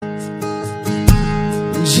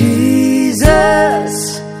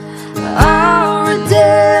Jesus, our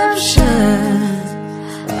redemption,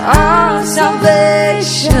 our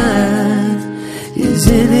salvation is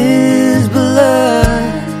in His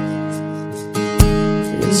blood.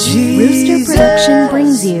 Rooster Production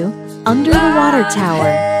brings you Under the Water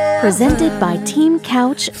Tower, presented by Team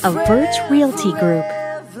Couch of Birch Realty Group.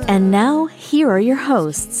 And now, here are your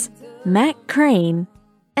hosts, Matt Crane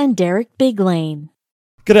and Derek Biglane.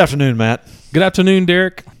 Good afternoon, Matt. Good afternoon,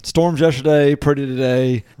 Derek. Storms yesterday, pretty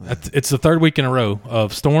today. It's the third week in a row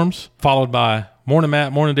of storms, followed by morning,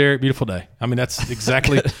 Matt, morning, Derek, beautiful day. I mean, that's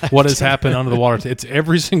exactly what has happened under the water. It's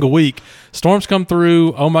every single week. Storms come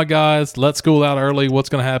through. Oh, my guys, let school out early. What's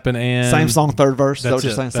going to happen? And same song, third verse. Is that what that's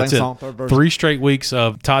you're it. saying? That's Same it. song, third verse. 3 straight weeks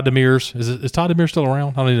of Todd Demers. Is Todd Demers still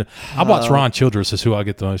around? I don't know. I watch Ron Childress is who I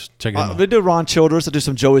get the most. Check him out. We do Ron Childress. I do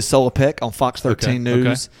some Joey Solopek on Fox 13 Okay,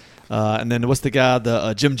 News. And then what's the guy?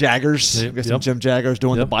 The Jim Jaggers. Yep, We got some Jim Jaggers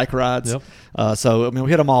doing the bike rides. Yep. So, I mean, we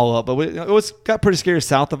hit them all up. But it got pretty scary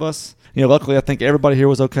south of us. You know, luckily, I think everybody here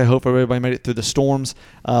was okay. Hopefully, everybody made it through the storms,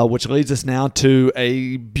 which leads us now to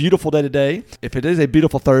a beautiful day today. If it is a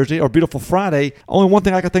beautiful Thursday or beautiful Friday, only one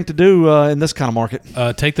thing I can think to do in this kind of market.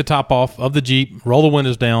 Take the top off of the Jeep, roll the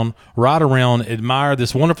windows down, ride around, admire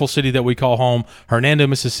this wonderful city that we call home, Hernando,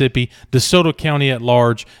 Mississippi, DeSoto County at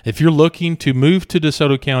large. If you're looking to move to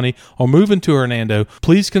DeSoto County or move into Hernando,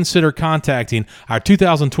 please consider contacting our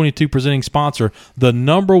 2022 presenting sponsor, the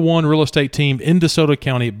 #1 real estate team in DeSoto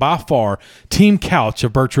County by far, Team Couch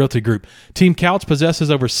of Birch Realty Group. Team Couch possesses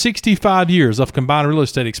over 65 years of combined real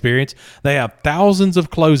estate experience. They have thousands of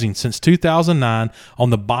closings since 2009 on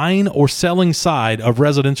the buying or selling side of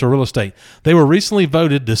residential real estate. They were recently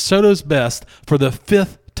voted DeSoto's best for the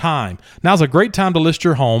 5th time. Now's a great time to list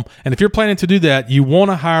your home, and if you're planning to do that, you want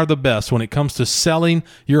to hire the best when it comes to selling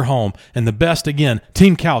your home. And the best, again,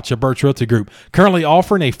 Team Couch of Birch Realty Group, currently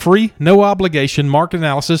offering a free, no-obligation market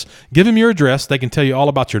analysis. Give them your address. They can tell you all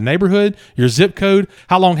about your neighborhood, your zip code,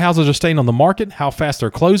 how long houses are staying on the market, how fast they're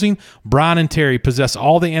closing. Brian and Terry possess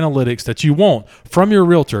all the analytics that you want from your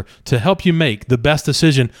realtor to help you make the best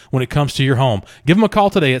decision when it comes to your home. Give them a call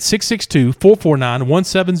today at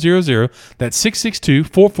 662-449-1700. That's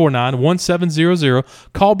 662-449-1700.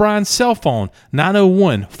 Call Brian's cell phone,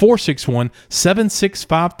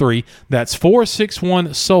 901-461-7653. That's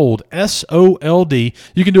 461-SOLD, SOLD.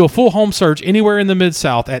 You can do a full home search anywhere in the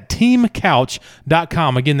Mid-South at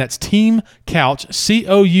teamcouch.com. Again, that's teamcouch,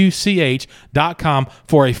 COUCH.com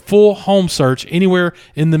for a full home search anywhere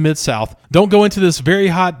in the Mid-South. Don't go into this very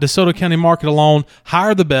hot DeSoto County market alone.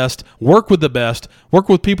 Hire the best. Work with the best. Work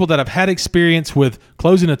with people that have had experience with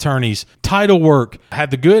closing attorneys, title work, had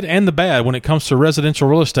the good and the bad when it comes to residential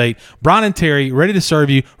real estate. Brian and Terry, ready to serve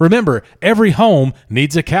you. Remember, every home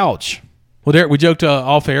needs a couch. Well, Derek, we joked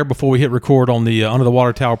off air before we hit record on the Under the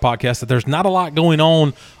Water Tower podcast that there's not a lot going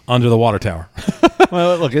on under the water tower.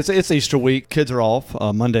 Well, look, it's Easter week. Kids are off.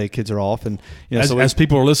 Monday, kids are off, and as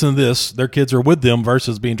people are listening to this, their kids are with them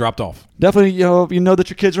versus being dropped off. Definitely, you know that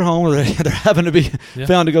your kids are home, or they're having to be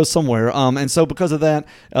found to go somewhere. And so because of that,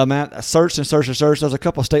 Matt, I searched. There's a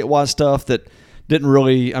couple of statewide stuff that didn't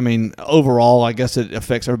really, overall, I guess it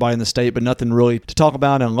affects everybody in the state, but nothing really to talk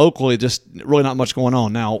about. And locally, just really not much going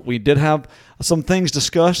on. Now, we did have some things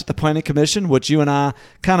discussed at the Planning Commission, which you and I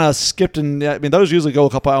kind of skipped. And those usually go a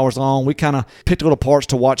couple hours long. We kind of picked little parts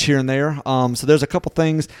to watch here and there. So there's a couple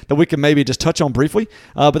things that we can maybe just touch on briefly.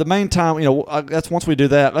 But the main time, that's once we do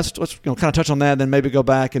that, let's kind of touch on that, and then maybe go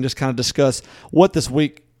back and just kind of discuss what this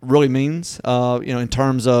week really means, in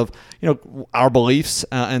terms of, our beliefs,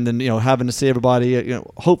 and then, having to see everybody,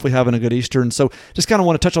 hopefully having a good Easter. And so just kind of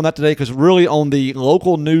want to touch on that today, because really on the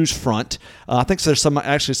local news front, I think there's some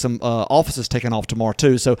offices taking off tomorrow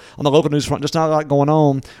too. So on the local news front, just not a lot going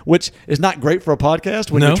on, which is not great for a podcast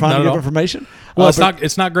when you're trying to give information. Well,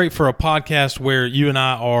 it's not great for a podcast where you and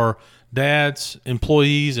I are dads,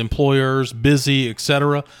 employees, employers, busy,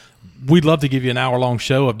 etc. We'd love to give you an hour-long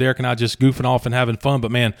show of Derek and I just goofing off and having fun, but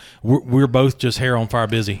man, we're both just hair on fire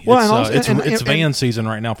busy. Well, it's van season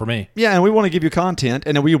right now for me. Yeah, and we want to give you content,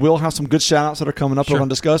 and we will have some good shout-outs that are coming up. Sure. We're going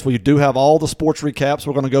to discuss. We do have all the sports recaps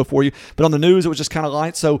we're going to go for you, but on the news, it was just kind of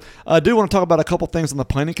light. So I do want to talk about a couple things on the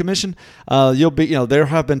Planning Commission. There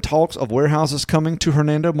have been talks of warehouses coming to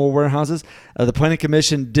Hernando, more warehouses. The Planning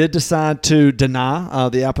Commission did decide to deny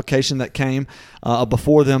the application that came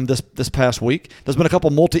before them this past week. There's been a couple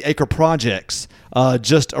multi-acre projects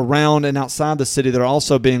just around and outside the city that are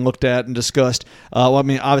also being looked at and discussed.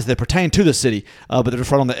 Obviously they pertain to the city, but they're just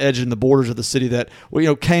right on the edge and the borders of the city that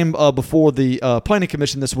came before the Planning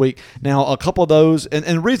Commission this week. Now, a couple of those, and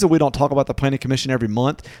the reason we don't talk about the Planning Commission every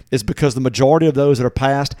month is because the majority of those that are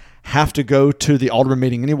passed have to go to the Alderman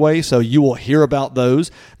meeting anyway, so you will hear about those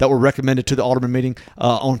that were recommended to the Alderman meeting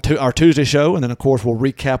on our Tuesday show, and then, of course, we'll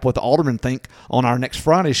recap what the Aldermen think on our next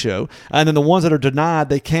Friday show. And then the ones that are denied,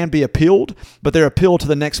 they can be appealed, but they're appealed to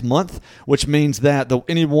the next month, which means that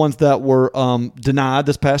any ones that were denied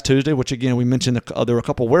this past Tuesday, which, again, we mentioned there were a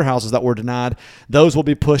couple of warehouses that were denied, those will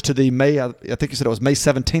be pushed to the I think you said it was May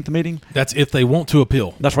 17th meeting? That's if they want to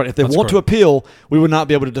appeal. That's right. If they want to appeal, we would not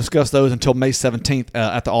be able to discuss those until May 17th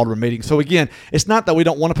at the Alderman meeting. So again, it's not that we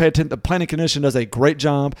don't want to pay attention. The Planning Commission does a great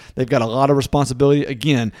job. They've got a lot of responsibility.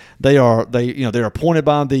 Again, they're appointed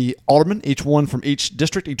by the alderman, each one from each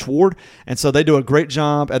district, each ward, and so they do a great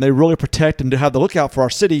job, and they really protect and have the lookout for our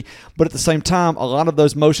city. But at the same time, a lot of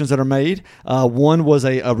those motions that are made, one was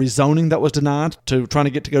a rezoning that was denied to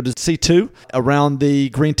trying to go to C2 around the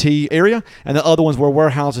Green Tea area, and the other ones were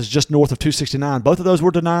warehouses just north of 269. Both of those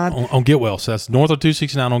were denied on Getwell. So that's north of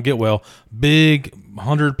 269 on Getwell. Big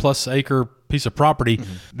 100+ acre piece of property.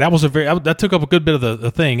 Mm-hmm. That took up a good bit of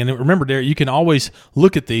the thing. And remember, Derek, you can always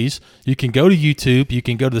look at these. You can go to YouTube. You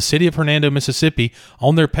can go to the City of Hernando, Mississippi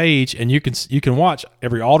on their page, and you can watch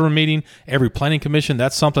every alderman meeting, every planning commission.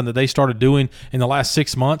 That's something that they started doing in the last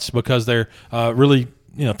 6 months because they're really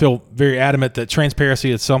feel very adamant that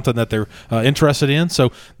transparency is something that they're interested in.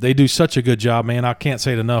 So they do such a good job, man. I can't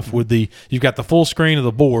say it enough. You've got the full screen of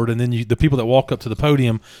the board, and then the people that walk up to the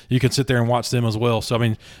podium, you can sit there and watch them as well. So, I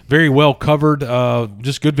mean, very well covered,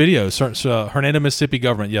 just good videos. Hernando, Mississippi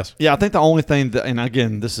government, yes. Yeah, I think the only thing and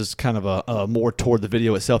again, this is kind of a more toward the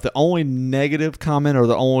video itself, the only negative comment or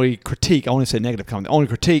the only critique, I want to say negative comment, the only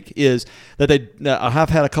critique is that I have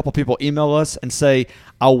had a couple people email us and say,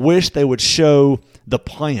 I wish they would show the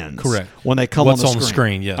plans. Correct. When they come What's on the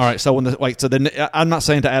screen. Yes. All right. So then I'm not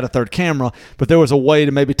saying to add a third camera, but there was a way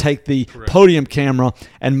to maybe take the podium camera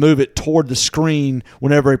and move it toward the screen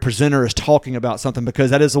whenever a presenter is talking about something,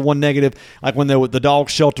 because that is the one negative. Like when they were the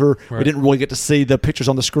dog shelter, we didn't really get to see the pictures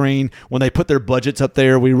on the screen. When they put their budgets up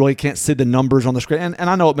there, we really can't see the numbers on the screen. And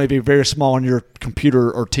I know it may be very small on your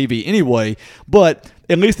computer or TV anyway, but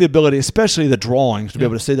at least the ability, especially the drawings, to be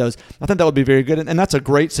able to see those, I think that would be very good. And that's a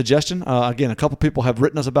great suggestion. Again, a couple people have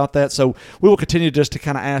written us about that. So we will continue just to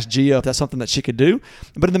kind of ask Gia if that's something that she could do.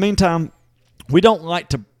 But in the meantime, we don't like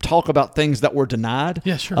to talk about things that were denied.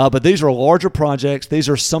 Yeah, sure. But these are larger projects. These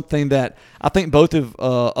are something that I think both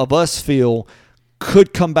of us feel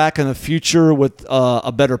could come back in the future with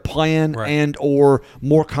a better plan and or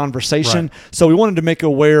more conversation. Right. So we wanted to make you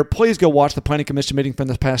aware. Please go watch the Planning Commission meeting from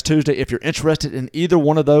this past Tuesday if you're interested in either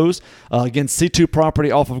one of those. Again, C2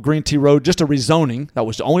 property off of Green Tea Road, just a rezoning. That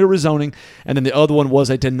was only a rezoning. And then the other one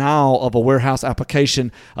was a denial of a warehouse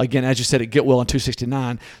application, again, as you said, at Getwell in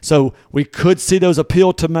 269. So we could see those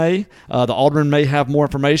appealed to May. The alderman may have more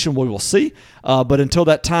information. We will see. But until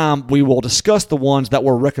that time, we will discuss the ones that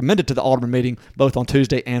were recommended to the alderman meeting, both on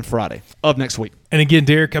Tuesday and Friday of next week. And again,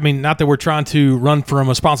 Derek, I mean, not that we're trying to run from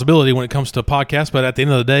responsibility when it comes to podcasts, but at the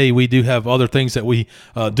end of the day, we do have other things that we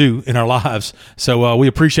do in our lives. So we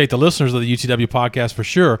appreciate the listeners of the UTW podcast for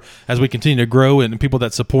sure as we continue to grow and people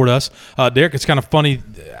that support us. Derek, it's kind of funny.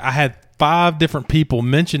 I had 5 different people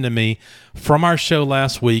mention to me from our show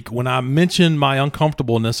last week when I mentioned my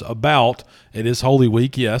uncomfortableness about, it is Holy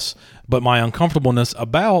Week, yes, but my uncomfortableness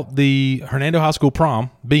about the Hernando High School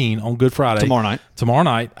prom being on Good Friday. Tomorrow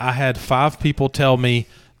night, I had 5 people tell me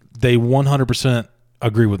they 100%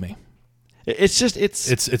 agree with me.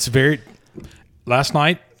 It's very, last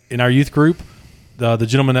night in our youth group, the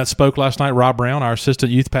gentleman that spoke last night, Rob Brown, our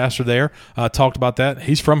assistant youth pastor there, talked about that.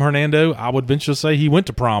 He's from Hernando. I would venture to say he went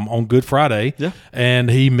to prom on Good Friday,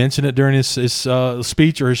 and he mentioned it during his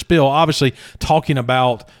speech or his spiel, obviously talking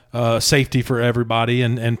about safety for everybody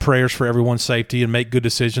and prayers for everyone's safety and make good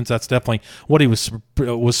decisions. That's definitely what he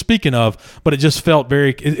was speaking of, but it just felt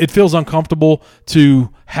it feels uncomfortable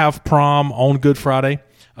to have prom on Good Friday.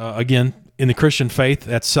 Again, in the Christian faith,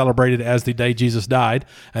 that's celebrated as the day Jesus died,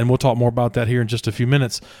 and we'll talk more about that here in just a few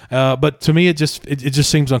minutes. But to me, it just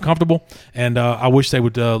seems uncomfortable, and I wish they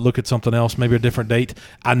would look at something else, maybe a different date.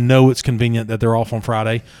 I know it's convenient that they're off on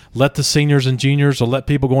Friday. Let the seniors and juniors or let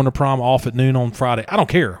people going to prom off at noon on Friday. I don't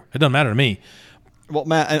care. It doesn't matter to me. Well,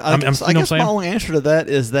 Matt, I guess my only answer to that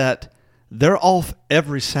is that they're off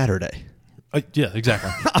every Saturday. Yeah,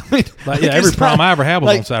 exactly. I mean, every prom I ever had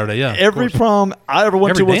was on Saturday. Yeah, every prom I ever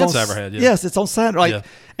went to was dance on. I ever had. Yeah. Yes, it's on Saturday.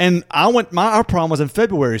 And our prom was in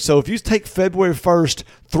February. So if you take February 1st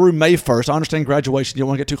through May 1st, I understand graduation. You don't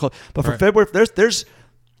want to get too close, but for February, there's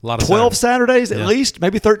a lot of 12 Saturdays at least,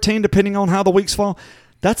 maybe 13, depending on how the weeks fall.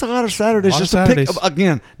 That's a lot of Saturdays just to pick.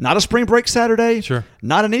 Again, not a spring break Saturday. Sure.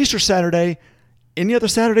 Not an Easter Saturday. Any other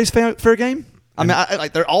Saturdays fair game? I mean,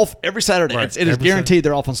 like they're off every Saturday. Right. It is Every guaranteed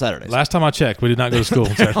they're off on Saturdays. Last time I checked, we did not go to school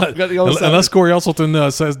on Saturday. Gotta go on Saturday. Unless Corey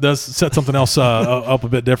Elselton does set something else up a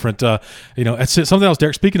bit different. It's something else,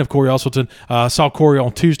 Derek. Speaking of Corey Elselton, saw Corey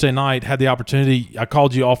on Tuesday night, had the opportunity. I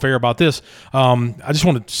called you off air about this. I just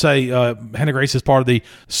wanted to say Hannah Grace is part of the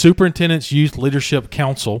Superintendent's Youth Leadership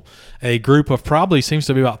Council. A group of probably seems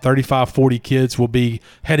to be about 35, 40 kids will be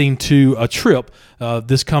heading to a trip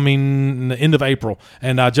this coming end of April.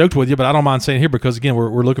 And I joked with you, but I don't mind saying here because, again,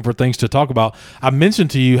 we're looking for things to talk about. I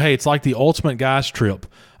mentioned to you, hey, it's like the ultimate guys trip,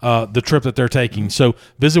 the trip that they're taking. So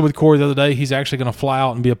visited with Corey the other day. He's actually going to fly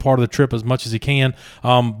out and be a part of the trip as much as he can.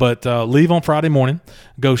 But leave on Friday morning,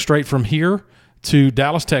 go straight from here to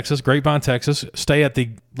Dallas, Texas, Grapevine, Texas, stay at the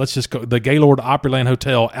Gaylord Opryland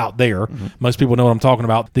Hotel out there. Mm-hmm. Most people know what I'm talking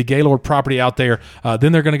about. The Gaylord property out there.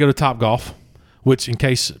 Then they're going to go to Topgolf, which, in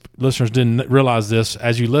case listeners didn't realize this,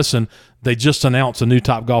 as you listen, they just announced a new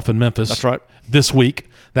Topgolf in Memphis. That's right. This week.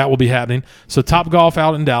 That will be happening. So Topgolf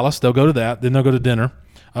out in Dallas. They'll go to that. Then they'll go to dinner.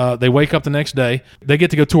 They wake up the next day. They get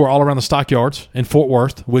to go tour all around the stockyards in Fort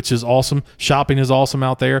Worth, which is awesome. Shopping is awesome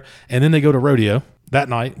out there. And then they go to rodeo that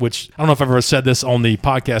night, which I don't know if I've ever said this on the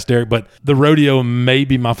podcast, Derek, but the rodeo may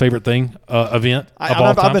be my favorite event of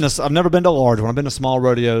all time. I've never been to a large one. I've been to small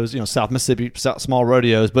rodeos, South Mississippi, small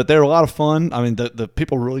rodeos, but they're a lot of fun. I mean, the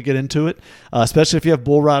people really get into it, especially if you have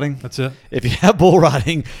bull riding. That's it. If you have bull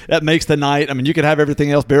riding, that makes the night. I mean, you could have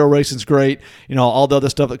everything else. Barrel racing's great. All the other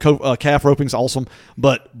stuff. Calf roping's awesome,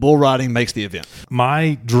 but bull riding makes the event.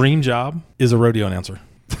 My dream job is a rodeo announcer.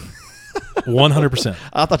 100%.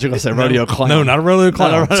 I thought you were going to say rodeo clown. No, not a rodeo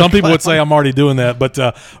clown. Some people would say I'm already doing that, but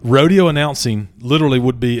rodeo announcing literally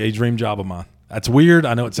would be a dream job of mine. That's weird.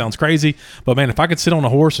 I know it sounds crazy, but man, if I could sit on a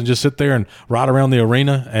horse and just sit there and ride around the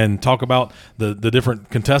arena and talk about the different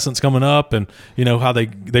contestants coming up and how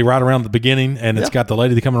they ride around the beginning and it's got the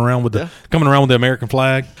lady coming around with the American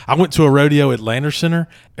flag. I went to a rodeo at Landers Center.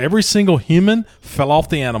 Every single human fell off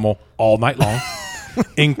the animal all night long,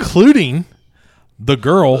 including the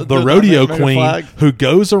girl, the rodeo queen, flag, who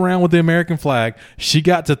goes around with the American flag. She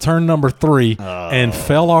got to turn number 3 and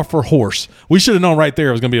fell off her horse. We should have known right there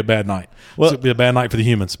it was going to be a bad night. Well, it's going to be a bad night for the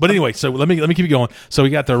humans. But anyway, so let me keep it going. So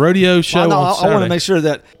we got the rodeo show on Saturday. I want to make sure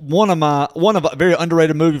that one of a very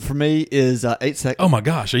underrated movie for me is 8 Seconds. Oh my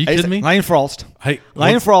gosh, are you kidding me? Lane Frost. Hey,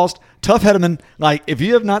 Lane Frost, Tough Hedeman. Like, if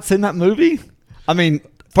you have not seen that movie, I mean,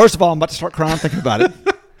 first of all, I'm about to start crying thinking about it.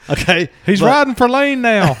 Okay, he's riding for Lane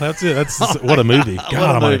now. That's it. What a movie. God,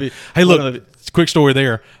 what a movie. Hey, look, quick story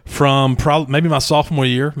there. From maybe my sophomore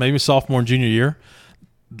year, maybe sophomore and junior year,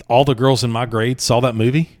 all the girls in my grade saw that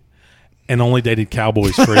movie and only dated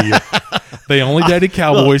cowboys for a year. They only dated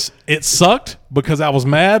cowboys. It sucked because I was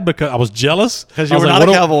mad because I was jealous. Because you were not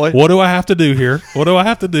a cowboy. What do I have to do here? What do I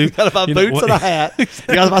have to do? You got to buy boots and a hat. You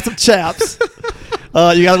got to buy some chaps.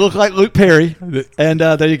 You got to look like Luke Perry, and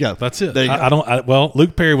there you go. That's it. There you go. Well,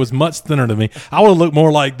 Luke Perry was much thinner than me. I would have looked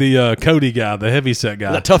more like the Cody guy, the heavyset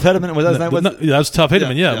guy. That Tough Hedeman was that his name? That was Tough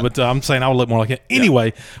Hedeman, yeah. But I'm saying I would look more like him.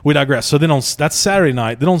 Anyway, we digress. So then that's Saturday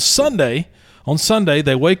night. Then on Sunday,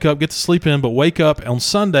 they wake up, get to sleep in, but wake up on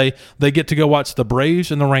Sunday, they get to go watch the Braves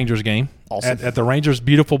and the Rangers game. Awesome. At the Rangers'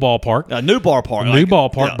 beautiful ballpark. A new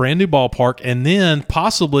ballpark. Brand new ballpark. And then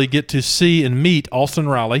possibly get to see and meet Austin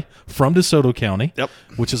Riley from DeSoto County,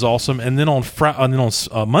 which is awesome. And then on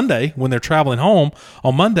Monday, when they're traveling home,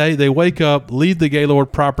 on Monday, they wake up, leave the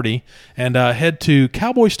Gaylord property, and head to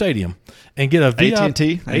Cowboy Stadium and get a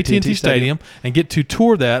AT&T Stadium and get to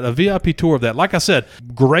tour that, a VIP tour of that. Like I said,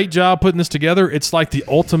 great job putting this together. It's like the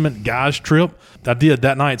ultimate guys trip. I did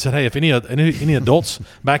that night. Said, hey, if any adults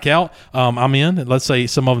back out, I'm in. Let's say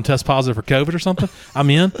some of them test positive for COVID or something. I'm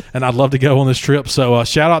in, and I'd love to go on this trip. So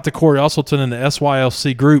shout out to Corey Elselton and the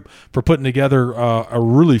SYLC group for putting together a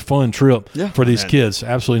really fun trip for these kids.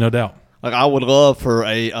 Absolutely, no doubt. Like, I would love for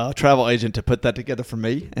a travel agent to put that together for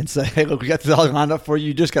me and say, hey, look, we got this all lined up for you.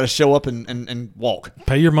 You just got to show up and walk.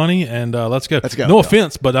 Pay your money and let's go. Let's go. No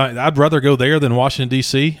offense, but I'd rather go there than Washington,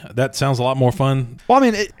 D.C. That sounds a lot more fun. Well,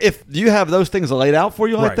 I mean, if you have those things laid out for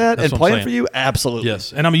you like that and planned for you, absolutely.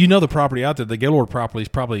 Yes. And I mean, the property out there, the Gaylord property is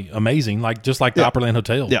probably amazing, just like the Opryland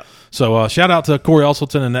Hotel. Yeah. So shout out to Corey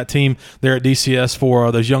Elselton and that team there at DCS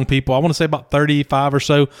for those young people. I want to say about 35 or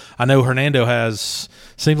so. I know Hernando has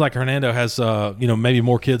maybe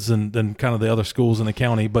more kids than kind of the other schools in the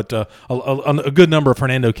county, but a good number of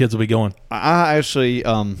Hernando kids will be going. I actually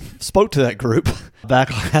spoke to that group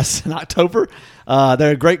back in October.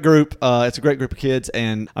 They're a great group. It's a great group of kids,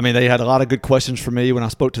 and I mean, they had a lot of good questions for me when I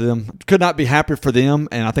spoke to them. Could not be happier for them,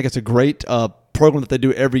 and I think it's a great program that they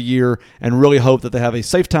do every year, and really hope that they have a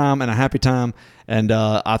safe time and a happy time. And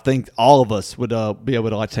I think all of us would be able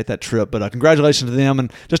to take that trip. But congratulations to them,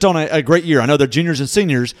 and just on a great year. I know they're juniors and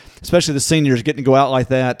seniors, especially the seniors, getting to go out like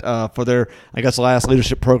that for their, I guess, last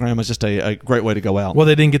leadership program is just a great way to go out. Well,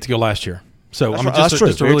 they didn't get to go last year. So That's I mean, right.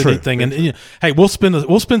 just a really neat thing. And hey, we'll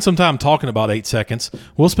spend some time talking about 8 seconds.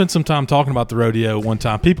 We'll spend some time talking about the rodeo one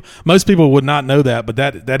time. Most people would not know that, but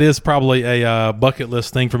that is probably a bucket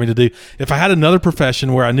list thing for me to do. If I had another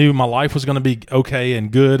profession where I knew my life was going to be okay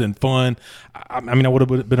and good and fun, I mean, I would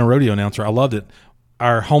have been a rodeo announcer. I loved it.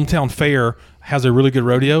 Our hometown fair has a really good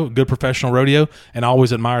rodeo, good professional rodeo, and I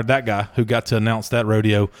always admired that guy who got to announce that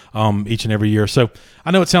rodeo each and every year. So I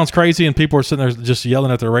know it sounds crazy, and people are sitting there just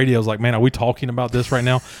yelling at their radios like, man, are we talking about this right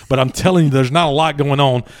now? But I'm telling you, there's not a lot going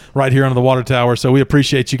on right here under the water tower. So we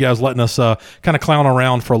appreciate you guys letting us kind of clown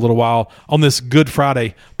around for a little while on this Good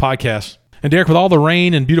Friday podcast. And Derek, with all the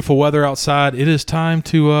rain and beautiful weather outside, it is time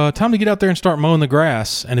to get out there and start mowing the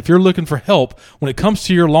grass. And if you're looking for help when it comes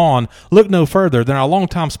to your lawn, look no further than our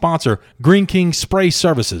longtime sponsor, Green King Spray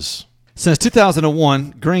Services. Since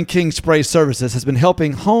 2001, Green King Spray Services has been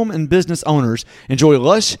helping home and business owners enjoy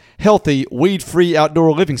lush, healthy, weed-free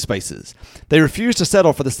outdoor living spaces. They refuse to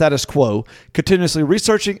settle for the status quo, continuously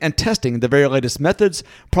researching and testing the very latest methods,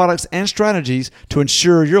 products, and strategies to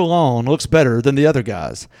ensure your lawn looks better than the other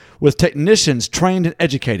guys. With technicians trained and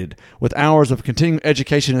educated, with hours of continuing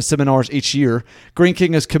education and seminars each year, Green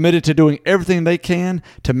King is committed to doing everything they can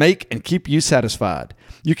to make and keep you satisfied.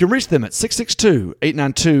 You can reach them at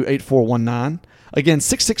 662-892-8419, again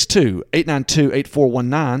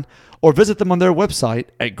 662-892-8419, or visit them on their website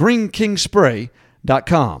at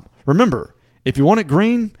greenkingspray.com. Remember, if you want it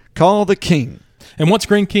green, call the king. And once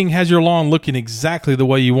Green King has your lawn looking exactly the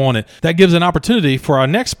way you want it, that gives an opportunity for our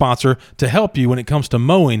next sponsor to help you when it comes to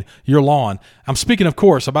mowing your lawn. I'm speaking, of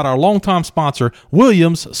course, about our longtime sponsor,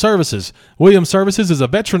 Williams Services. Williams Services is a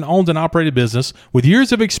veteran-owned and operated business with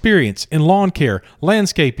years of experience in lawn care,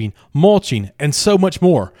 landscaping, mulching, and so much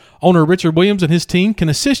more. Owner Richard Williams and his team can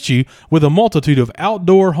assist you with a multitude of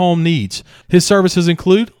outdoor home needs. His services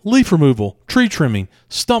include leaf removal, tree trimming,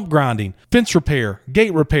 stump grinding, fence repair,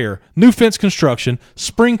 gate repair, new fence construction,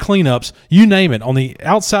 spring cleanups, you name it. On the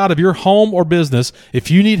outside of your home or business,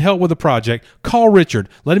 if you need help with a project, call Richard.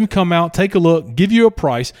 Let him come out, take a look, give you a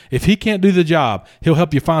price. If he can't do the job, he'll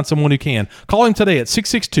help you find someone who can. Call him today at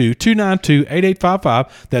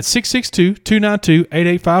 662-292-8855. That's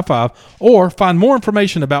 662-292-8855. Or find more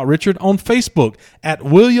information about Richard on Facebook at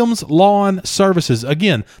Williams Lawn Services.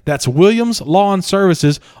 Again, that's Williams Lawn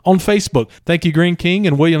Services on Facebook. Thank you, Green King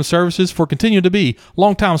and Williams Services, for continuing to be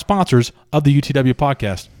longtime sponsors of the UTW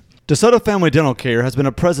podcast. DeSoto Family Dental Care has been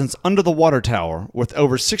a presence under the water tower with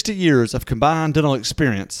over 60 years of combined dental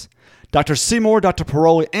experience. Dr. Seymour, Dr.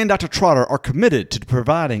 Paroli, and Dr. Trotter are committed to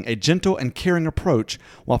providing a gentle and caring approach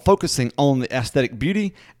while focusing on the aesthetic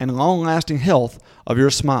beauty and long-lasting health of your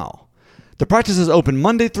smile. The practice is open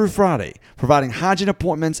Monday through Friday, providing hygiene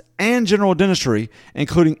appointments and general dentistry,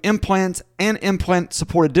 including implants and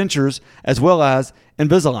implant-supported dentures, as well as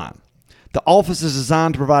Invisalign. The office is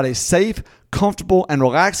designed to provide a safe, comfortable, and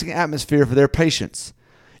relaxing atmosphere for their patients.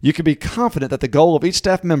 You can be confident that the goal of each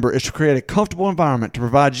staff member is to create a comfortable environment to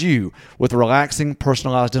provide you with relaxing,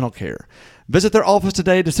 personalized dental care. Visit their office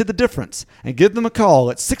today to see the difference and give them a call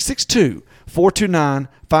at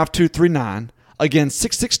 662-429-5239. Again,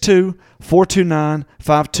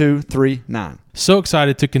 662-429-5239. So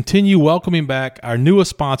excited to continue welcoming back our newest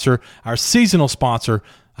sponsor, our seasonal sponsor.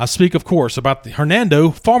 I speak, of course, about the Hernando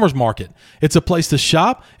Farmers Market. It's a place to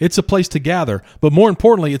shop, it's a place to gather, but more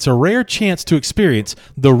importantly, it's a rare chance to experience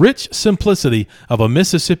the rich simplicity of a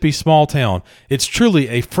Mississippi small town. It's truly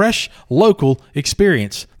a fresh, local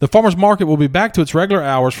experience. The Farmers Market will be back to its regular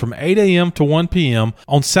hours from 8 a.m. to 1 p.m.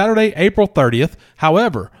 on Saturday, April 30th.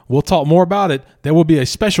 However, we'll talk more about it. There will be a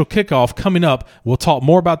special kickoff coming up. We'll talk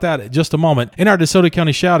more about that in just a moment in our DeSoto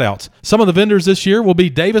County shoutouts. Some of the vendors this year will be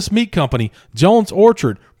Davis Meat Company, Jones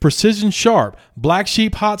Orchard, Precision Sharp, Black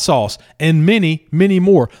Sheep Hot Sauce, and many, many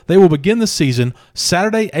more. They will begin the season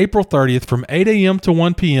Saturday, April 30th from 8 a.m. to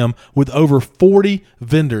 1 p.m. with over 40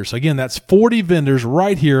 vendors. Again, that's 40 vendors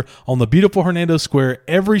right here on the beautiful Hernando Square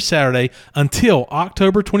every Saturday until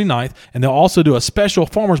October 29th, and they'll also do a special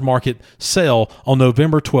farmers market sale on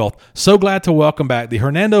November 12th. So glad to welcome back the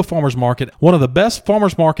Hernando Farmers Market, one of the best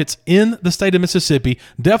farmers markets in the state of Mississippi,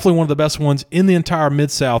 definitely one of the best ones in the entire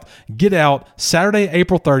Mid-South. Get out Saturday,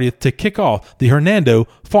 April 30th to kick off the Hernando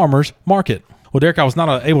Farmers Market. Well, Derek, I was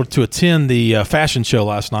not able to attend the fashion show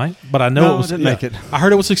last night, but I know didn't make it. I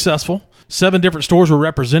heard it was successful. 7 different stores were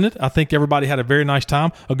represented. I think everybody had a very nice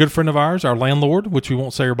time. A good friend of ours, our landlord, which we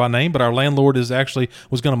won't say her by name, but our landlord was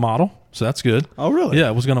going to model. So that's good. Oh, really? Yeah,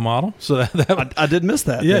 it was going to model. So I did miss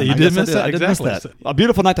that. Yeah, then. you I did guess miss that. I did Exactly. miss that. A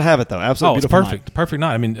beautiful night to have it, though. Absolutely it's beautiful perfect. night. Perfect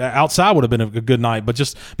night. I mean, outside would have been a good night, but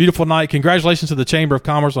just beautiful night. Congratulations to the Chamber of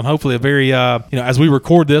Commerce on hopefully a very, as we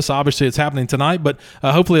record this, obviously it's happening tonight, but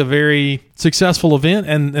hopefully a very successful event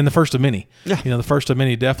and the first of many. Yeah. The first of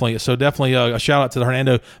many, definitely. So definitely a shout out to the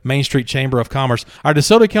Hernando Main Street Chamber of Commerce. Our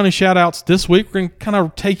DeSoto County shout outs this week, we're going to kind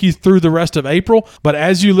of take you through the rest of April, but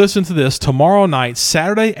as you listen to this, tomorrow night,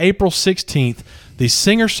 Saturday, April 16th, the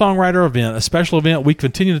singer-songwriter event, a special event we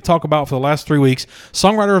continue to talk about for the last 3 weeks,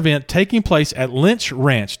 songwriter event taking place at Lynch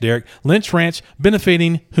Ranch, Derek. Lynch Ranch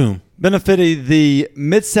benefiting whom? Benefiting the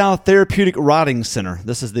Mid-South Therapeutic Riding Center.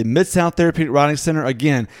 This is the Mid-South Therapeutic Riding Center.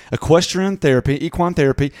 Again, equestrian therapy, equine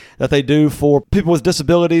therapy that they do for people with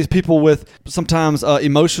disabilities, people with sometimes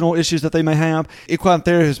emotional issues that they may have. Equine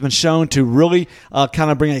therapy has been shown to really kind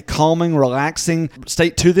of bring a calming, relaxing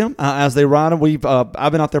state to them as they ride.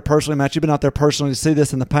 I've been out there personally, Matt, you've been out there personally to see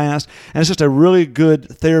this in the past, and it's just a really good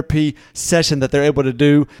therapy session that they're able to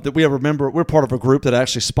do. That we remember, we're part of a group that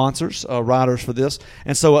actually sponsors riders for this,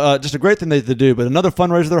 and so just a great thing they do. But another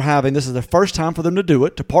fundraiser they're having, this is the first time for them to do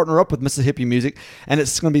it, to partner up with Mississippi Music, and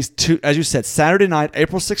it's going to be, as you said, Saturday night,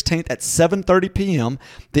 April 16th at 7:30 p.m.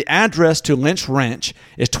 The address to Lynch Ranch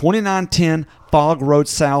is 2910 Fog Road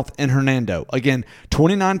South in Hernando. Again,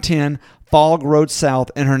 2910 Fog Road South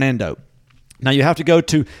in Hernando. Now you have to go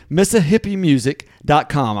to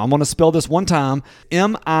MississippiMusic.com. I'm going to spell this one time,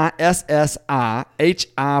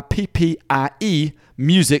 MissihipPie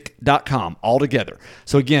music.com all together.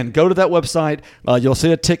 So again, go to that website. You'll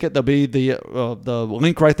see a ticket. There'll be the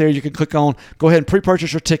link right there you can click on. Go ahead and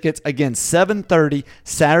pre-purchase your tickets. Again, 7:30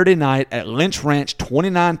 Saturday night at Lynch Ranch,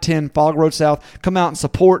 2910 Fog Road South. Come out and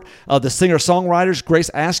support the singer-songwriters, Grace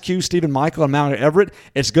Askew, Stephen Michael, and Mallory Everett.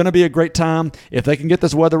 It's going to be a great time. If they can get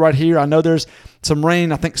this weather right here, I know there's some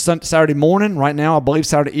rain, I think Saturday morning. Right now, I believe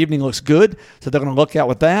Saturday evening looks good. So they're going to look out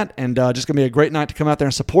with that. And just going to be a great night to come out there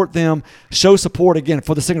and support them. Show support, again,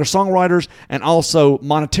 for the singer-songwriters, and also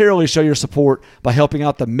monetarily show your support by helping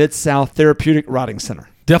out the Mid-South Therapeutic Riding Center.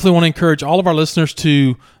 Definitely want to encourage all of our listeners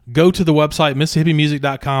to go to the website,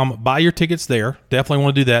 MississippiMusic.com, buy your tickets there. Definitely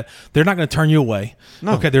want to do that. They're not going to turn you away.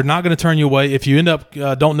 No. Okay, they're not going to turn you away. If you end up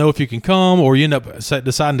don't know if you can come, or you end up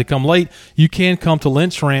deciding to come late, you can come to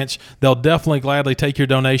Lynch Ranch. They'll definitely gladly take your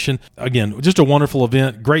donation. Again, just a wonderful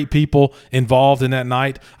event. Great people involved in that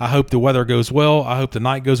night. I hope the weather goes well. I hope the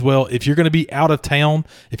night goes well. If you're going to be out of town,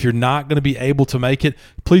 if you're not going to be able to make it,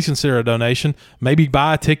 please consider a donation. Maybe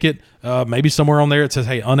buy a ticket. Maybe somewhere on there it says,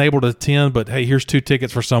 hey, unable to attend, but hey, here's 2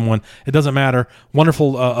 tickets for someone. It doesn't matter.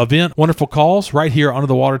 Wonderful event, wonderful cause right here under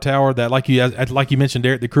the water tower that, like you mentioned,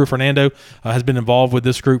 Derek, the crew of Hernando has been involved with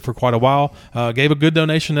this group for quite a while. Gave a good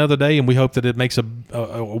donation the other day, and we hope that it makes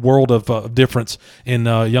a world of difference in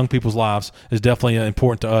young people's lives. Is definitely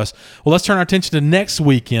important to us. Well, let's turn our attention to next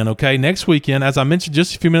weekend, okay? Next weekend, as I mentioned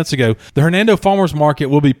just a few minutes ago, the Hernando Farmers Market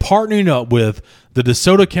will be partnering up with the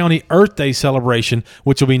DeSoto County Earth Day celebration,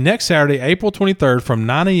 which will be next Saturday, April 23rd from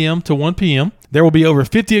 9 a.m. to 1 p.m. There will be over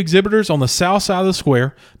 50 exhibitors on the south side of the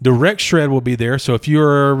square. Direct Shred will be there, so if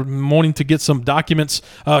you're wanting to get some documents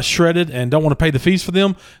shredded and don't want to pay the fees for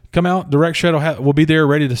them, come out. Direct Shred will be there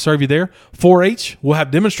ready to serve you there. 4-H will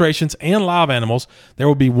have demonstrations and live animals. There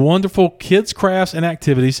will be wonderful kids' crafts and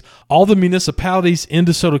activities. All the municipalities in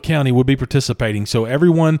DeSoto County will be participating, so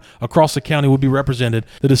everyone across the county will be represented.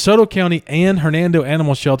 The DeSoto County and Hernando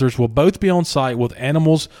Animal Shelters will both be on site with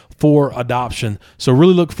animals for adoption. So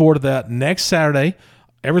really look forward to that next Saturday.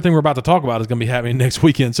 Everything we're about to talk about is going to be happening next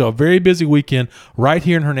weekend. So a very busy weekend right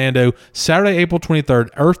here in Hernando. Saturday, April 23rd,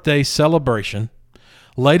 Earth Day celebration.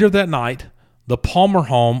 Later that night, the Palmer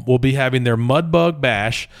home will be having their Mudbug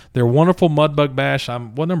Bash, their wonderful Mudbug Bash.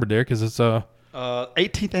 What number, Derek? Because it's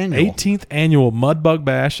 18th annual. 18th annual Mudbug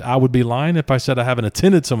Bash. I would be lying if I said I haven't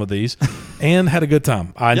attended some of these and had a good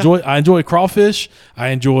time. I enjoy crawfish. I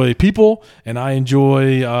enjoy people, and I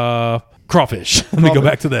enjoy crawfish. Let me go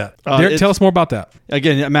back to that. Derek, tell us more about that.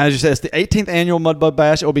 Again, Matt, as you said, it's the 18th annual Mudbug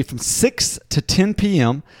Bash. It will be from 6 to 10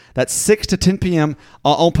 p.m. That's 6 to 10 p.m.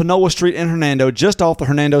 On Panola Street in Hernando, just off the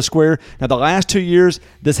Hernando Square. Now, the last 2 years,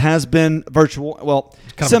 this has been virtual. Well,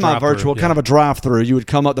 semi-virtual, kind of a drive-through. You would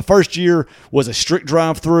come up. The first year was a strict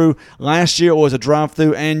drive-through. Last year was a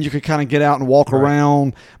drive-through, and you could kind of get out and walk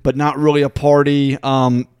around, but not really a party.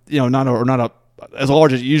 Not a as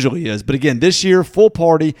large as it usually is. But again, this year, full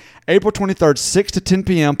party, April 23rd, 6 to 10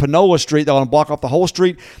 p.m., Panola Street. They're going to block off the whole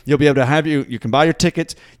street. You'll be able to have you can buy your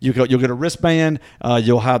tickets. You'll get a wristband.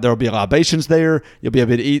 There'll be libations there. You'll be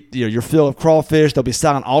able to eat your fill of crawfish. There'll be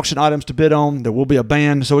silent auction items to bid on. There will be a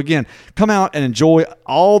band. So again, come out and enjoy.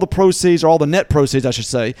 All the proceeds, or all the net proceeds, I should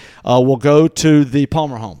say, will go to the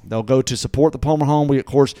Palmer Home. They'll go to support the Palmer Home. We, of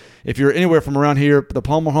course, if you're anywhere from around here, the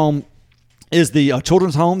Palmer Home is the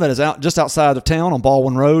children's home that is just outside of town on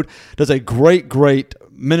Baldwin Road. Does a great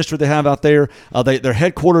ministry they have out there. Their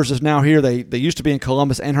headquarters is now here. They used to be in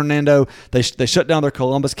Columbus and Hernando. They shut down their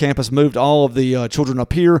Columbus campus, moved all of the children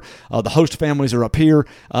up here. The host families are up here.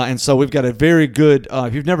 And so we've got a very good,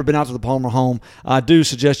 if you've never been out to the Palmer Home, I do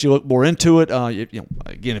suggest you look more into it.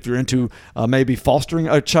 Again, if you're into maybe fostering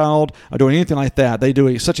a child or doing anything like that, they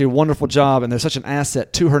do such a wonderful job, and they're such an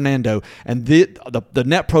asset to Hernando. And the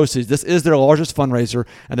net proceeds, this is their largest fundraiser,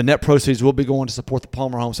 and the net proceeds will be going to support the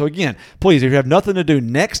Palmer Home. So again, please, if you have nothing to do,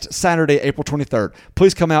 next Saturday, April 23rd,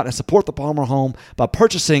 please come out and support the Palmer Home by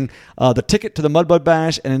purchasing the ticket to the Mudbug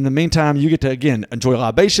Bash. And in the meantime, you get to, again, enjoy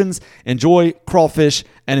libations, enjoy crawfish,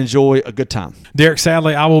 and enjoy a good time. Derek,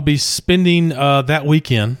 sadly, I will be spending that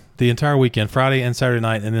weekend, the entire weekend, Friday and Saturday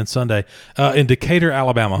night, and then Sunday, in Decatur,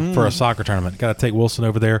 Alabama for a soccer tournament. Got to take Wilson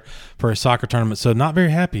over there for a soccer tournament. So not very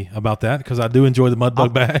happy about that because I do enjoy the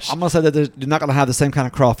Mudbug Bash. I'm going to say that you're not going to have the same kind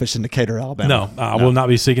of crawfish in Decatur, Alabama. No, I will not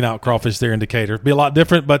be seeking out crawfish there in Decatur. It'll be a lot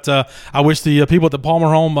different, but I wish the people at the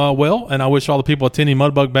Palmer Home well, and I wish all the people attending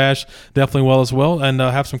Mudbug Bash definitely well as well, and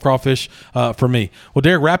have some crawfish for me. Well,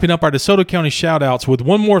 Derek, wrapping up our DeSoto County shout-outs with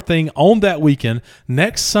one more thing on that weekend.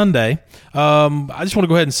 Next Sunday, I just want to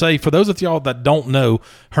go ahead and say, for those of y'all that don't know,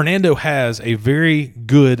 Hernando has a very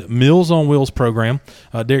good Meals on Wheels program.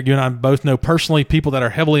 Derek, you and I both know personally people that are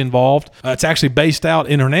heavily involved. It's actually based out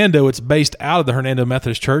in Hernando. It's based out of the Hernando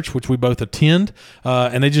Methodist Church, which we both attend,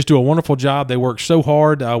 and they just do a wonderful job. They work so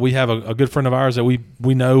hard. We have a good friend of ours that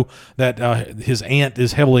we know that his aunt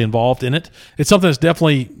is heavily involved in it. It's something that's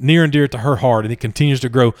definitely near and dear to her heart, and it continues to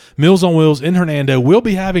grow. Meals on Wheels in Hernando will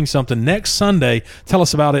be having something next Sunday. Tell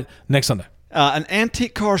us about it next Sunday. An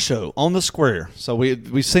antique car show on the square. So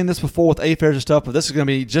we've seen this before with A-fairs and stuff, but this is going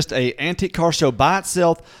to be just a antique car show by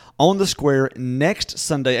itself on the square next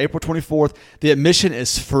Sunday, April 24th. The admission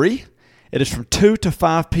is free. It is from 2 to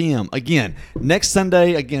 5 p.m. Again, next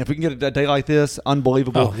Sunday, if we can get a day like this,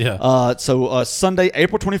 unbelievable. Oh, yeah. So Sunday,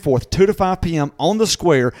 April 24th, 2 to 5 p.m. on the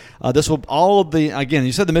square. This will again,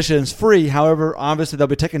 you said the mission is free. However, obviously they'll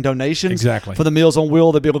be taking donations for the Meals on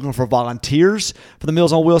Wheels. They'll be looking for volunteers for the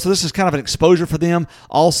Meals on Wheels. So this is kind of an exposure for them.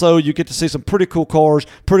 Also, you get to see some pretty cool cars,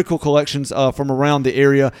 pretty cool collections from around the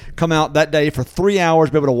area. Come out that day for 3 hours,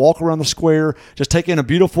 be able to walk around the square, just take in a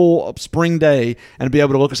beautiful spring day, and be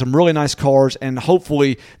able to look at some really nice cars, and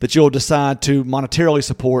hopefully that you'll decide to monetarily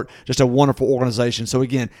support just a wonderful organization. So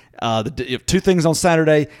again, you have two things on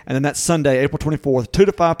Saturday, and then that Sunday, April 24th, 2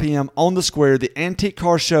 to 5 p.m. on the square, the Antique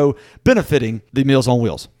Car Show benefiting the Meals on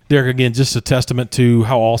Wheels. Derek, again, just a testament to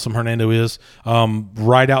how awesome Hernando is.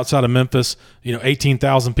 Right outside of Memphis,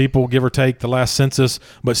 18,000 people, give or take, the last census,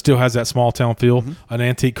 but still has that small town feel. Mm-hmm. An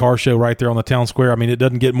antique car show right there on the town square. I mean, it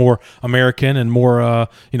doesn't get more American and more,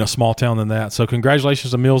 small town than that. So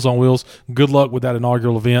congratulations to Meals on Wheels. Good luck with that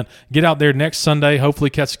inaugural event. Get out there next Sunday. Hopefully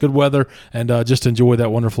catch good weather and just enjoy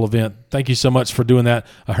that wonderful event. Thank you so much for doing that,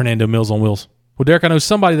 Hernando Meals on Wheels. Well, Derek, I know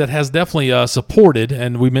somebody that has definitely supported,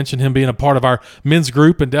 and we mentioned him being a part of our men's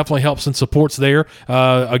group and definitely helps and supports there,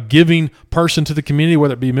 a giving person to the community,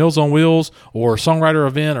 whether it be Meals on Wheels or songwriter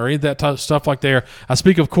event or any of that type of stuff like there. I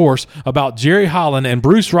speak, of course, about Jerry Holland and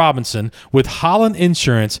Bruce Robinson with Holland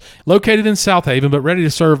Insurance, located in South Haven, but ready to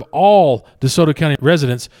serve all DeSoto County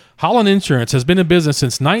residents. Holland Insurance has been in business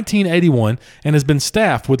since 1981 and has been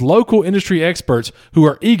staffed with local industry experts who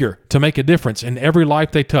are eager to make a difference in every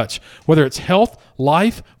life they touch. Whether it's health,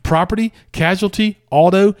 life, property, casualty,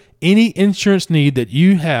 auto, any insurance need that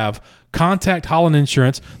you have, contact Holland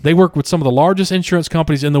Insurance. They work with some of the largest insurance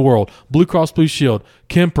companies in the world: Blue Cross Blue Shield,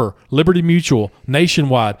 Kemper, Liberty Mutual,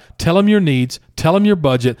 Nationwide. Tell them your needs. Tell them your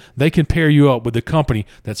budget. They can pair you up with the company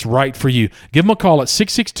that's right for you. Give them a call at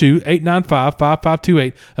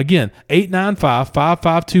 662-895-5528. Again,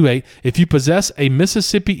 895-5528. If you possess a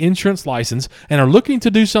Mississippi insurance license and are looking to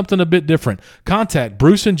do something a bit different, contact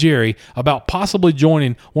Bruce and Jerry about possibly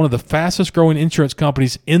joining one of the fastest growing insurance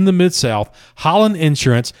companies in the Mid-South, Holland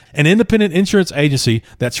Insurance, an independent insurance agency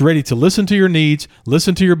that's ready to listen to your needs,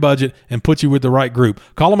 listen to your budget, and put you with the right group.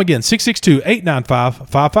 Call them again,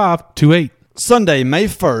 662-895-5528. Sunday, May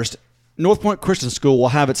 1st, North Point Christian School will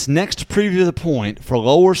have its next Preview of the Point for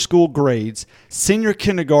lower school grades, senior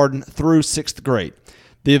kindergarten through 6th grade.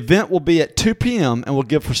 The event will be at 2 p.m. and will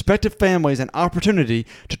give prospective families an opportunity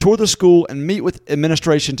to tour the school and meet with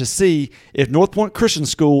administration to see if North Point Christian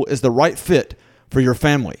School is the right fit for your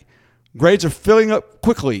family. Grades are filling up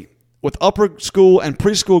quickly, with upper school and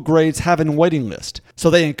preschool grades having a waiting list. So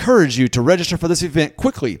they encourage you to register for this event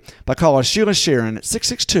quickly by calling Sheila Sharon at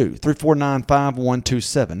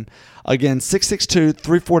 662-349-5127. Again,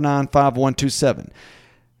 662-349-5127.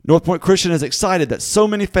 North Point Christian is excited that so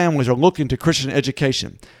many families are looking to Christian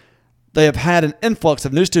education. They have had an influx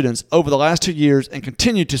of new students over the last 2 years and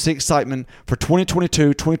continue to see excitement for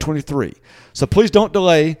 2022-2023. So please don't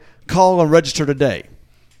delay. Call and register today.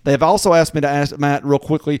 They have also asked me to ask Matt real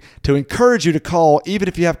quickly to encourage you to call even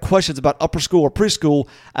if you have questions about upper school or preschool,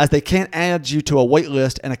 as they can add you to a wait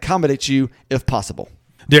list and accommodate you if possible.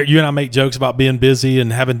 Derek, you and I make jokes about being busy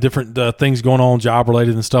and having different things going on,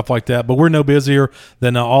 job-related and stuff like that, but we're no busier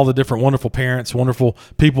than all the different wonderful parents, wonderful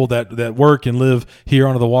people that work and live here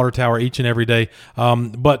under the water tower each and every day.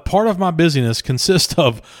 But part of my busyness consists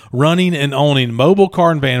of running and owning Mobile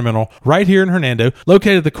Car and Van Rental right here in Hernando,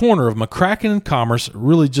 located at the corner of McCracken and Commerce,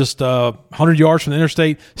 really just 100 yards from the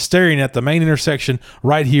interstate, staring at the main intersection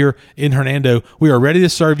right here in Hernando. We are ready to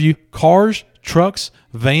serve you cars, trucks,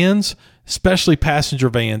 vans, especially passenger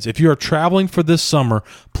vans. If you are traveling for this summer,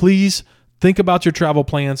 please think about your travel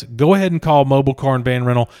plans. Go ahead and call Mobile Car and Van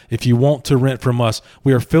Rental if you want to rent from us.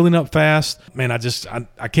 We are filling up fast. Man, I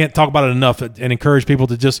can't talk about it enough and encourage people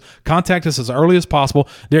to just contact us as early as possible.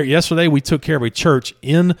 Derek, yesterday we took care of a church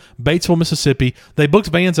in Batesville, Mississippi. They booked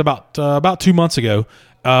vans about 2 months ago.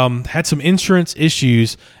 Had some insurance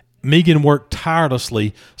issues. Megan worked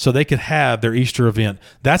tirelessly so they could have their Easter event.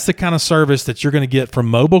 That's the kind of service that you're going to get from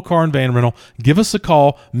Mobile Car and Van Rental. Give us a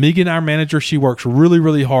call. Megan, our manager, she works really,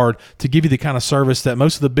 really hard to give you the kind of service that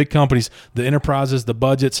most of the big companies, the enterprises, the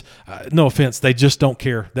budgets, no offense, they just don't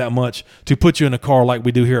care that much to put you in a car like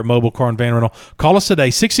we do here at Mobile Car and Van Rental. Call us today,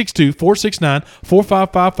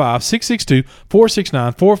 662-469-4555,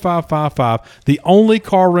 662-469-4555, the only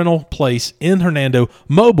car rental place in Hernando,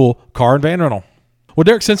 Mobile Car and Van Rental. Well,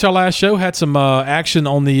 Derek, since our last show, had some action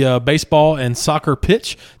on the baseball and soccer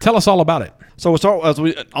pitch. Tell us all about it. So we'll start, as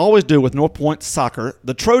we always do, with North Point soccer.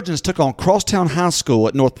 The Trojans took on Crosstown High School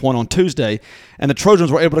at North Point on Tuesday, and the Trojans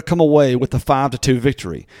were able to come away with a 5-2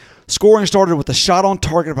 victory. Scoring started with a shot on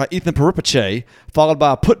target by Ethan Peripache, followed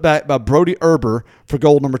by a putback by Brody Erber for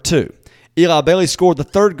goal number 2. Eli Bailey scored the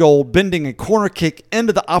third goal, bending a corner kick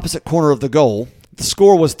into the opposite corner of the goal. The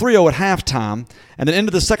score was 3-0 at halftime, and then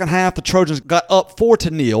into the second half, the Trojans got up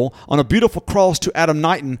 4-0 on a beautiful cross to Adam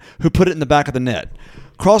Knighton, who put it in the back of the net.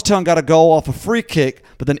 Crosstown got a goal off a free kick,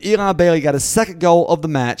 but then Eli Bailey got his second goal of the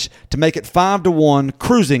match to make it 5-1,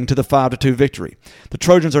 cruising to the 5-2 victory. The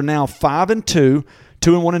Trojans are now 5-2,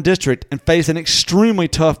 2-1 in district, and face an extremely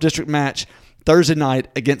tough district match Thursday night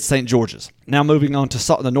against St. George's. Now moving on to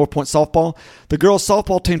the North Point softball. The girls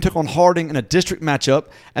softball team took on Harding in a district matchup,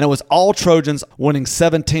 and it was all Trojans, winning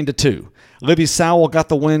 17-2. Libby Sowell got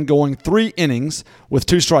the win, going 3 innings with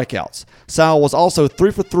 2 strikeouts. Sowell was also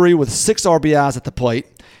 3 for 3 with 6 RBIs at the plate.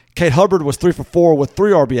 Kate Hubbard was 3 for 4 with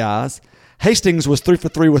 3 RBIs. Hastings was 3 for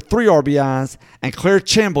 3 with 3 RBIs, and Claire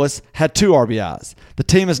Chambliss had 2 RBIs. The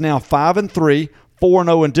team is now 5-3,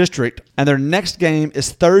 4-0 in district, and their next game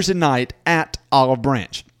is Thursday night at Olive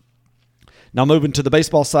Branch. Now moving to the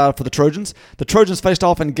baseball side for the Trojans. The Trojans faced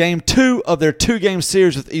off in Game 2 of their 2-game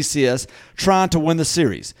series with ECS, trying to win the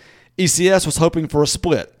series. ECS was hoping for a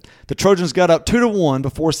split. The Trojans got up 2-1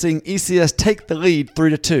 before seeing ECS take the lead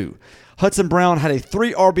 3-2. Hudson Brown had a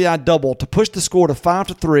 3 RBI double to push the score to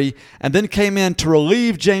 5-3, and then came in to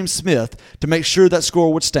relieve James Smith to make sure that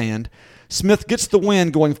score would stand. Smith gets the win,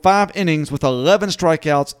 going 5 innings with 11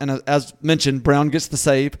 strikeouts, and as mentioned, Brown gets the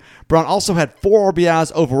save. Brown also had 4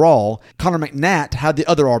 RBIs overall. Connor McNatt had the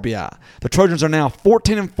other RBI. The Trojans are now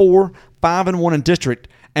 14-4, 5-1 in district,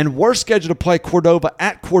 and were scheduled to play Cordova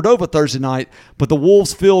at Cordova Thursday night, but the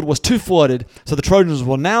Wolves' field was too flooded, so the Trojans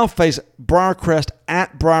will now face Briarcrest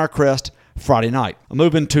at Briarcrest Friday night.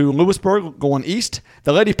 Moving to Lewisburg, going east,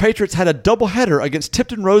 the Lady Patriots had a doubleheader against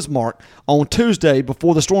Tipton Rosemark on Tuesday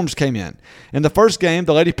before the storms came in. In the first game,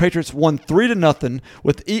 the Lady Patriots won 3-0,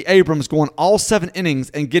 with E. Abrams going all 7 innings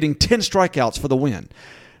and getting 10 strikeouts for the win.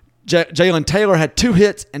 Jalen Taylor had 2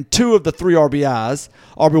 hits and 2 of the 3 RBIs.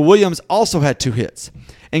 Aubrey Williams also had 2 hits.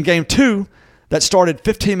 In Game 2, that started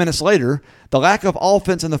 15 minutes later, the lack of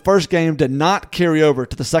offense in the first game did not carry over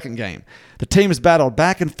to the second game. The teams battled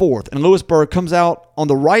back and forth, and Lewisburg comes out on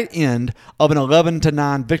the right end of an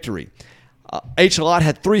 11-9 victory. H. Lott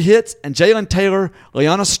had 3 hits, and Jalen Taylor,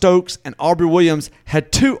 Leanna Stokes, and Aubrey Williams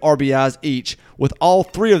had 2 RBIs each, with all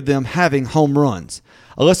 3 of them having home runs.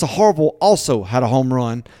 Alyssa Harville also had a home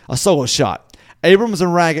run, a solo shot. Abrams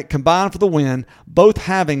and Raggett combined for the win, both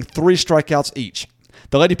having 3 strikeouts each.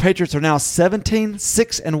 The Lady Patriots are now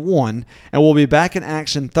 17-6-1 and will be back in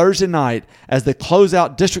action Thursday night as they close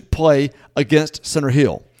out district play against Center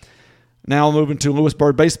Hill. Now moving to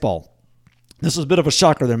Lewisburg baseball. This was a bit of a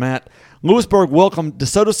shocker there, Matt. Lewisburg welcomed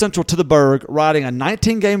DeSoto Central to the Berg, riding a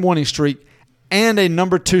 19-game winning streak and a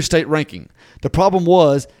number 2 state ranking. The problem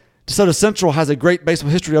was DeSoto Central has a great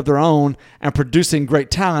baseball history of their own and producing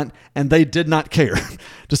great talent, and they did not care.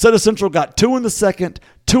 DeSoto Central got 2 in the second,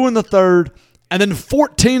 2 in the third, and then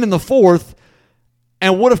 14 in the fourth,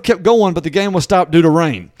 and would have kept going, but the game was stopped due to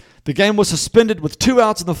rain. The game was suspended with 2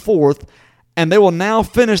 outs in the fourth, and they will now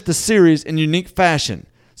finish the series in unique fashion.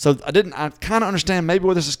 So I kind of understand maybe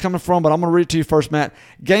where this is coming from, but I'm going to read it to you first, Matt.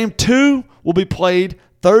 Game 2 will be played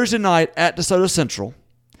Thursday night at DeSoto Central,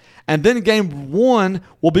 and then Game 1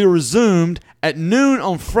 will be resumed at noon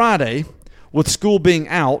on Friday with school being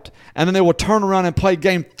out, and then they will turn around and play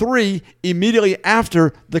Game 3 immediately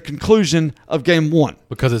after the conclusion of Game 1.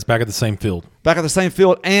 Because it's back at the same field. Back at the same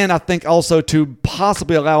field, and I think also to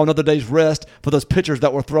possibly allow another day's rest for those pitchers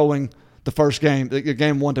that were throwing the first game,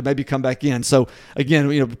 Game 1, to maybe come back in. So, again,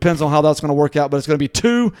 depends on how that's going to work out, but it's going to be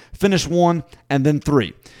 2, finish 1, and then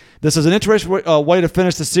 3. This is an interesting way to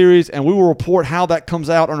finish the series, and we will report how that comes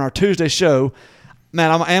out on our Tuesday show.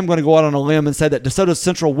 Man, I am going to go out on a limb and say that DeSoto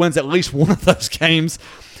Central wins at least one of those games.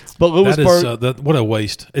 But Lewisburg, that is, what a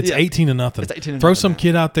waste. It's 18-0. It's 18-0. Throw some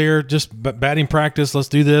kid out there, just batting practice. Let's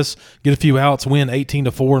do this. Get a few outs, win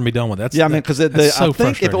 18-4, and be done with it. Because I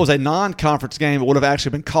think if it was a non-conference game, it would have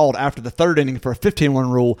actually been called after the third inning for a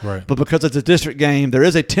 15-run rule. Right. But because it's a district game, there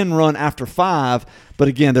is a 10-run after 5. But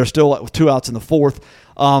again, they're still with 2 outs in the fourth.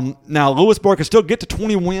 Now, Lewisburg can still get to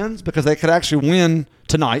 20 wins because they could actually win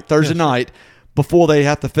tonight, Thursday night, before they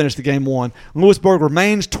have to finish the Game 1. Lewisburg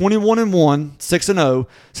remains 21-1, 6-0,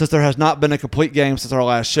 since there has not been a complete game since our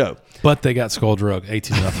last show. But they got skull drug,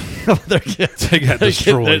 18-0. They got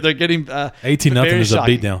destroyed. They're getting 18-0 is a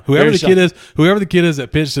beatdown. Whoever the kid is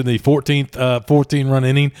that pitched in the 14-run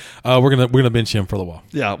inning, we're gonna bench him for a little while.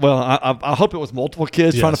 Yeah, well, I hope it was multiple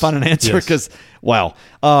kids trying to find an answer because, wow.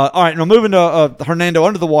 All right, now moving to Hernando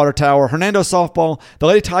under the water tower. Hernando softball, the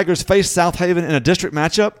Lady Tigers faced South Haven in a district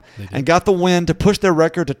matchup and got the win to push their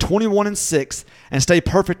record to 21-6 and stay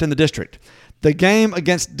perfect in the district. The game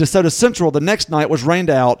against DeSoto Central the next night was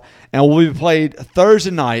rained out and will be played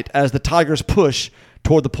Thursday night as the Tigers push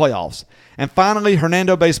toward the playoffs. And finally,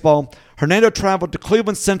 Hernando baseball. Hernando traveled to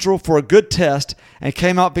Cleveland Central for a good test and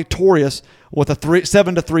came out victorious with a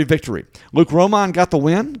 7-3 victory. Luke Roman got the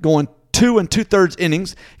win, going 2 2/3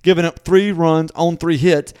 innings, giving up 3 runs on 3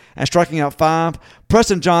 hits and striking out 5.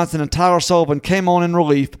 Preston Johnson and Tyler Sullivan came on in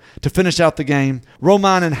relief to finish out the game.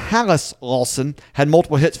 Roman and Hallis Lawson had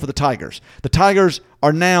multiple hits for the Tigers. The Tigers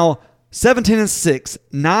are now 17-6,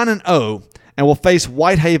 9-0, and will face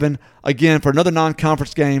Whitehaven again for another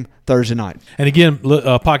non-conference game Thursday night. And again,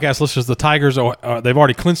 podcast listeners, the Tigers they've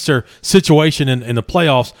already clinched their situation in the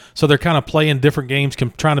playoffs, so they're kind of playing different games,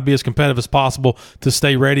 trying to be as competitive as possible to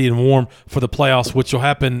stay ready and warm for the playoffs, which will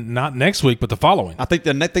happen not next week but the following. I think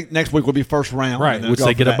next week will be first round, right? Which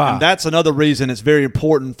they get a bye. And that's another reason it's very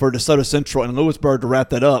important for DeSoto Central and Lewisburg to wrap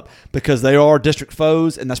that up because they are district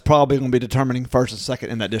foes, and that's probably going to be determining first and second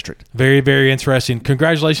in that district. Very, very interesting.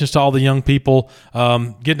 Congratulations to all the young people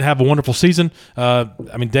getting to have a wonderful season.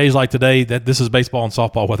 Days like today, that this is baseball and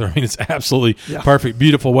softball weather. It's absolutely perfect,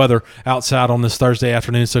 beautiful weather outside on this Thursday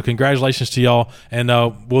afternoon. So congratulations to y'all, and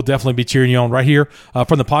we'll definitely be cheering you on right here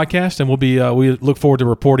from the podcast, and we look forward to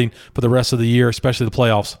reporting for the rest of the year, especially the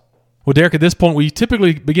playoffs. Well, Derek, at this point, we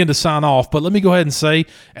typically begin to sign off, but let me go ahead and say,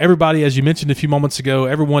 everybody, as you mentioned a few moments ago,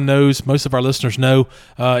 everyone knows, most of our listeners know,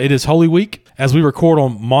 it is Holy Week. As we record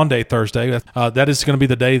on Monday, Thursday, that is going to be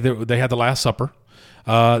the day that they had the Last Supper.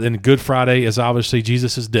 And Good Friday is obviously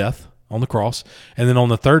Jesus' death on the cross. And then on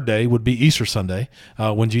the third day would be Easter Sunday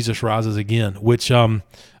when Jesus rises again, which,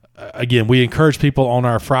 again, we encourage people on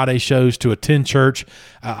our Friday shows to attend church.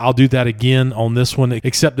 I'll do that again on this one,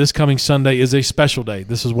 except this coming Sunday is a special day.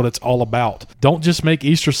 This is what it's all about. Don't just make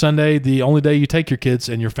Easter Sunday the only day you take your kids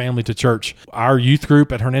and your family to church. Our youth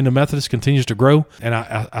group at Hernando Methodist continues to grow, and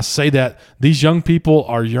I say that these young people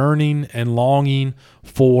are yearning and longing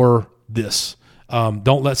for this.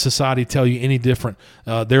 Don't let society tell you any different.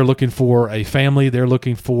 They're looking for a family. They're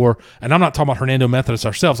looking for, and I'm not talking about Hernando Methodist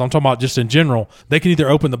ourselves. I'm talking about just in general. They can either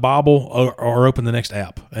open the Bible or open the next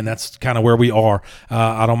app, and that's kind of where we are.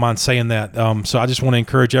 I don't mind saying that. So I just want to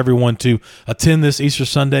encourage everyone to attend this Easter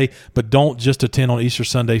Sunday, but don't just attend on Easter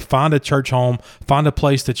Sunday. Find a church home. Find a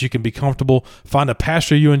place that you can be comfortable. Find a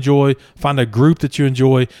pastor you enjoy. Find a group that you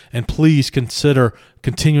enjoy, and please consider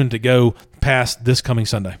continuing to go past this coming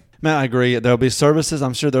Sunday. Matt, I agree. There'll be services.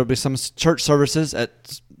 I'm sure there'll be some church services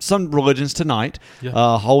at some religions tonight.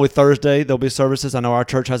 Yeah. Holy Thursday, there'll be services. I know our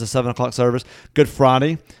church has a 7 o'clock service. Good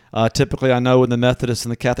Friday. Typically, I know in the Methodist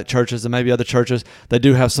and the Catholic churches and maybe other churches, they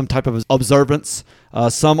do have some type of observance.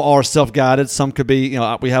 Some are self-guided. Some could be,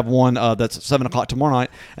 we have one that's 7 o'clock tomorrow night.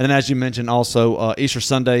 And then as you mentioned also, Easter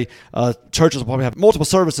Sunday, churches will probably have multiple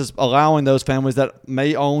services allowing those families that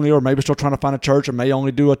may only or maybe still trying to find a church or may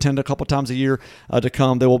only do attend a couple times a year to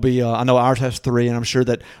come. There will be, I know ours has 3, and I'm sure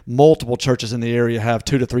that multiple churches in the area have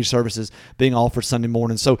 2 to 3 services being offered Sunday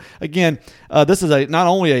morning. So again, this is not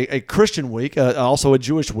only a Christian week, also a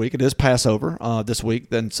Jewish week. It is Passover this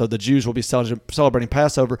week, and so the Jews will be celebrating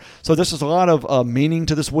Passover. So this is a lot of meaning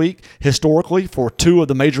to this week historically for 2 of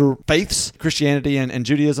the major faiths, Christianity and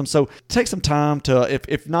Judaism. So take some time to,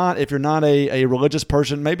 if you're not a religious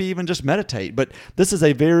person, maybe even just meditate. But this is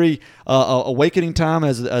a very awakening time,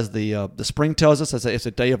 as the spring tells us. It's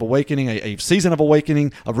a day of awakening, a season of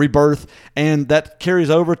awakening, of rebirth, and that carries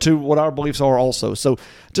over to what our beliefs are also. So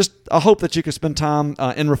just I hope that you can spend time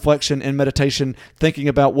in reflection, in meditation, thinking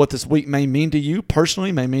about what this week may mean to you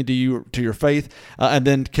personally, may mean to you, to your faith, and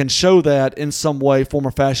then can show that in some way, form,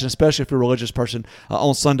 or fashion, especially if you're a religious person,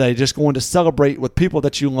 on Sunday, just going to celebrate with people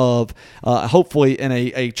that you love, hopefully in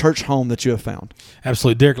a church home that you have found.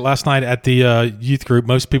 Absolutely. Derek, last night at the youth group,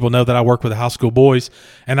 most people know that I work with the high school boys,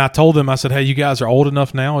 and I told them, I said, hey, you guys are old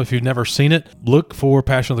enough now, if you've never seen it, look for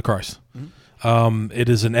Passion of the Christ. It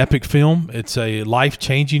is an epic film. It's a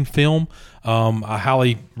life-changing film. I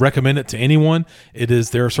highly recommend it to anyone.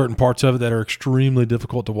 There are certain parts of it that are extremely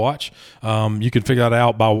difficult to watch. You can figure that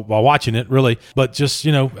out by watching it, really. But just,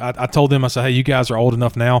 I told them, I said, hey, you guys are old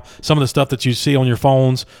enough now. Some of the stuff that you see on your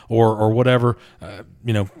phones or whatever,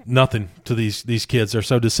 nothing to these kids. They're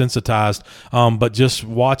so desensitized. But just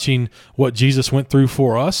watching what Jesus went through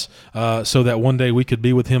for us, so that one day we could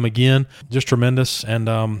be with him again, just tremendous.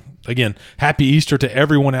 And, again, happy Easter to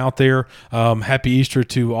everyone out there. Happy Easter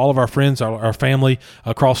to all of our friends, our family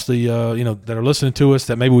across the, that are listening to us,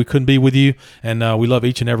 that maybe we couldn't be with you. And we love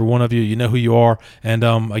each and every one of you. You know who you are. And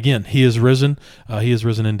again, he is risen. He is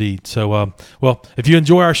risen indeed. So, well, if you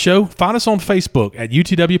enjoy our show, find us on Facebook at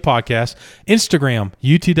UTW Podcast, Instagram,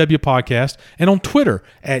 UTW Podcast, and on Twitter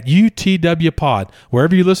at UTW Pod.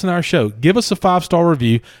 Wherever you listen to our show, give us a 5-star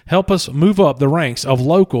review. Help us move up the ranks of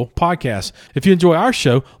local podcasts. If you enjoy our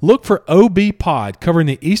show, look for OB Pod, covering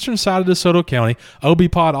the eastern side of DeSoto County.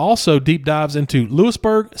 OB Pod also deep dives into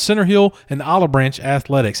Lewisburg, Center Hill, and Olive Branch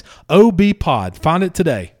athletics. OB Pod. Find it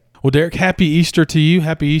today. Well, Derek, happy Easter to you.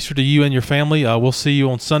 Happy Easter to you and your family. We'll see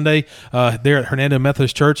you on Sunday there at Hernando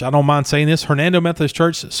Methodist Church. I don't mind saying this. Hernando Methodist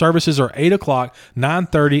Church services are 8 o'clock,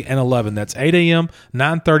 9:30, and 11. That's 8 a.m.,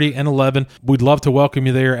 9:30, and 11. We'd love to welcome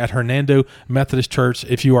you there at Hernando Methodist Church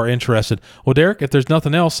if you are interested. Well, Derek, if there's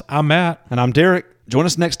nothing else, I'm Matt. And I'm Derek. Join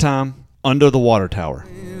us next time under the Water Tower.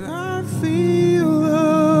 I feel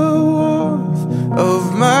the warmth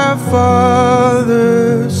of my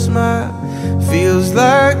Father's smile. Feels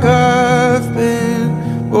like I've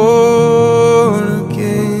been born